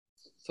think?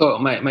 So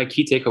my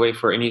key takeaway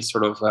for any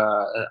sort of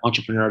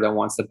entrepreneur that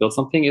wants to build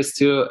something is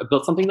to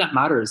build something that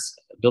matters,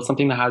 build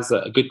something that has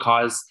a good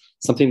cause,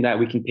 something that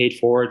we can pay it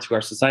forward to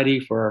our society,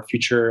 for our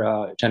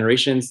future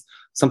generations,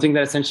 something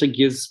that essentially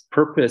gives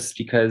purpose,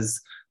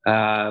 because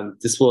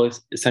this will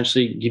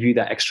essentially give you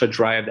that extra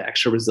drive, that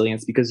extra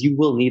resilience, because you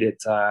will need it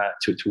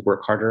to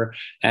work harder.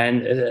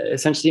 And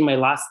essentially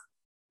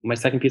my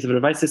second piece of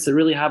advice is to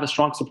really have a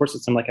strong support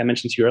system. Like I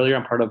mentioned to you earlier,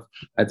 I'm part of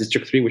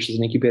District 3, which is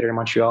an incubator in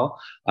Montreal,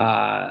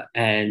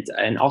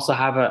 and also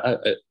have a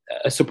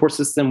support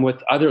system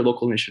with other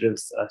local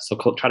initiatives. So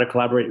try to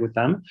collaborate with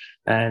them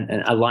and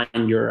align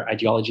your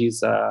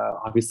ideologies,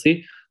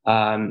 obviously.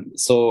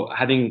 So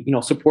having,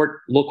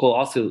 support local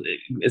also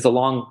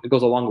it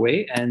goes a long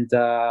way. And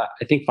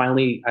I think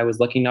finally I was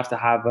lucky enough to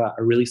have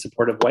a really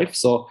supportive wife.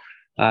 So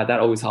that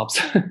always helps.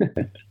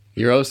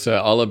 Euros,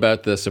 all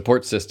about the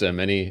support system.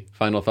 Any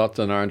final thoughts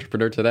on our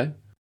entrepreneur today?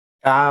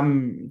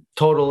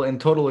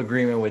 Total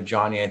agreement with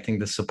Johnny. I think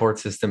the support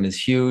system is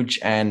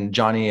huge. And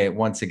Johnny,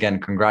 once again,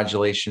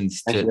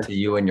 congratulations to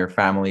you and your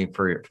family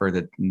for your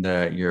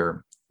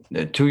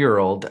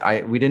 2-year-old.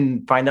 We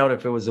didn't find out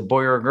if it was a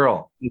boy or a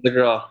girl. The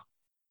girl.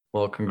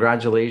 Well,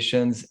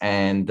 congratulations.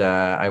 And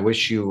I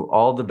wish you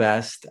all the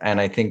best. And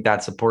I think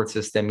that support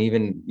system,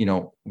 even,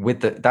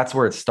 that's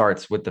where it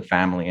starts, with the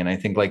family. And I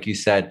think, like you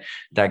said,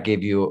 that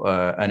gave you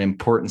an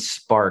important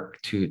spark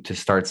to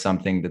start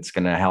something that's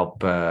going to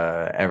help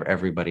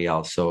everybody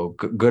else. So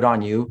good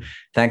on you.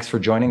 Thanks for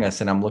joining us.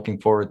 And I'm looking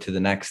forward to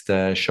the next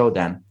show,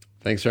 Dan.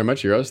 Thanks very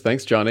much, Euros.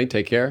 Thanks, Johnny.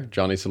 Take care.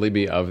 Johnny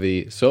Saliby of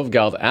the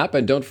Sauvegarde app.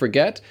 And don't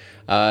forget,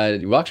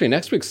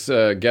 next week's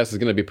guest is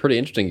going to be pretty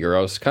interesting,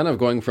 Euros. Kind of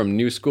going from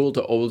new school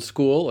to old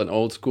school, an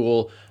old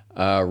school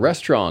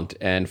restaurant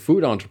and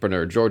food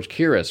entrepreneur, George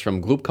Kiris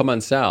from Groupe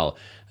Fuller.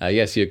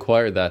 Yes, he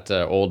acquired that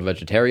old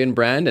vegetarian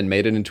brand and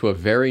made it into a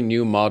very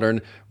new modern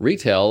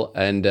retail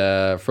and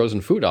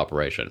frozen food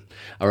operation.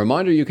 A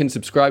reminder, you can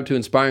subscribe to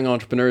Inspiring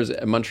Entrepreneurs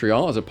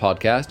Montreal as a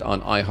podcast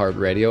on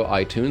iHeartRadio,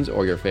 iTunes,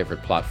 or your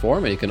favorite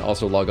platform. And you can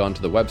also log on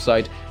to the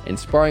website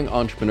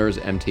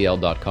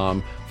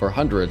inspiringentrepreneursmtl.com for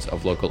hundreds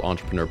of local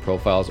entrepreneur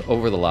profiles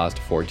over the last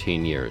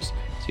 14 years.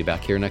 See you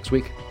back here next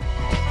week.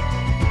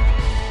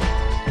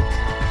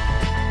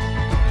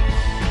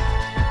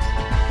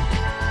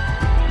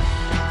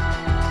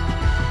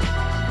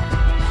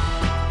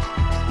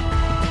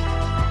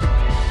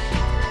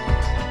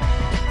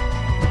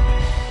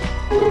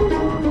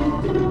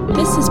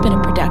 This has been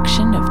a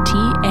production of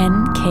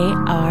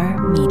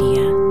TNKR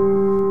Media.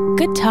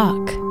 Good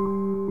talk.